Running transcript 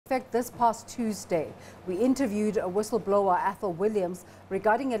fact, this past Tuesday, we interviewed a whistleblower, Athol Williams,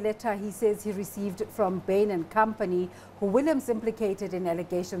 regarding a letter he says he received from Bain and Company, who Williams implicated in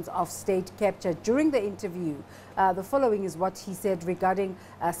allegations of state capture. During the interview, the following is what he said regarding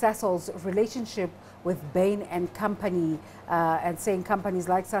Sasol's relationship with Bain and Company, and saying companies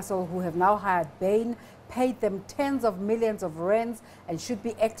like Sasol, who have now hired Bain, paid them tens of millions of rands and should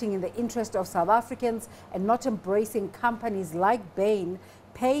be acting in the interest of South Africans and not embracing companies like Bain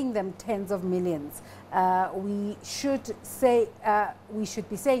paying them tens of millions. We should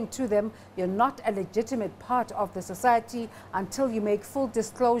be saying to them, you're not a legitimate part of the society until you make full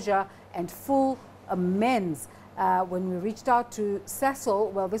disclosure and full amends. When we reached out to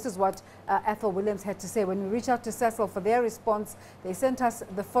Sasol, well, this is what Athol Williams had to say. When we reached out to Sasol for their response, they sent us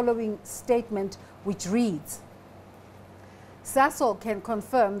the following statement, which reads: Sasol can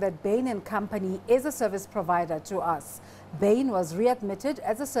confirm that Bain and Company is a service provider to us. Bain was readmitted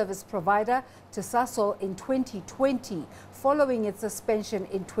as a service provider to Sasol in 2020, following its suspension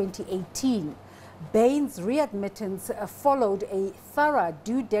in 2018. Bain's readmittance followed a thorough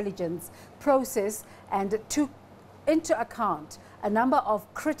due diligence process and took into account a number of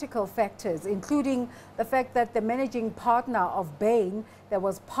critical factors, including the fact that the managing partner of Bain, that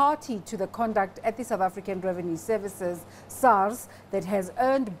was party to the conduct at the South African Revenue Services, SARS, that has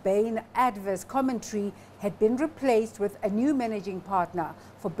earned Bain adverse commentary, had been replaced with a new managing partner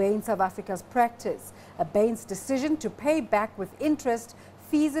for Bain South Africa's practice. Bain's decision to pay back with interest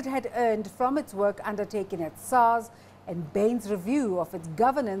fees it had earned from its work undertaken at SARS, and Bain's review of its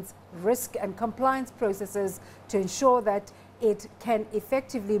governance, risk and compliance processes to ensure that it can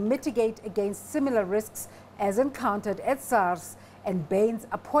effectively mitigate against similar risks as encountered at SARS, and Bain's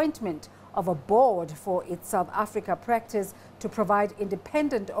appointment of a board for its South Africa practice to provide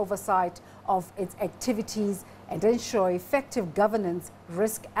independent oversight of its activities and ensure effective governance,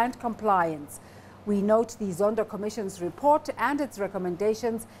 risk and compliance. We note the Zondo Commission's report and its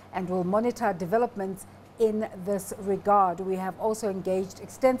recommendations and will monitor developments in this regard. We have also engaged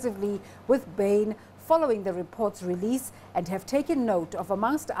extensively with Bain following the report's release and have taken note of,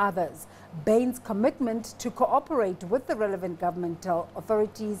 amongst others, Bain's commitment to cooperate with the relevant governmental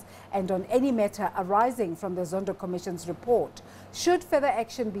authorities and on any matter arising from the Zondo Commission's report. Should further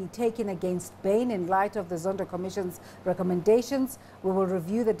action be taken against Bain in light of the Zondo Commission's recommendations, we will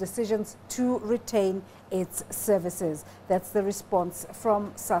review the decisions to retain its services. That's the response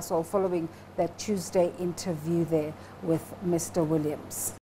from Sasol following that Tuesday interview there with Mr. Williams.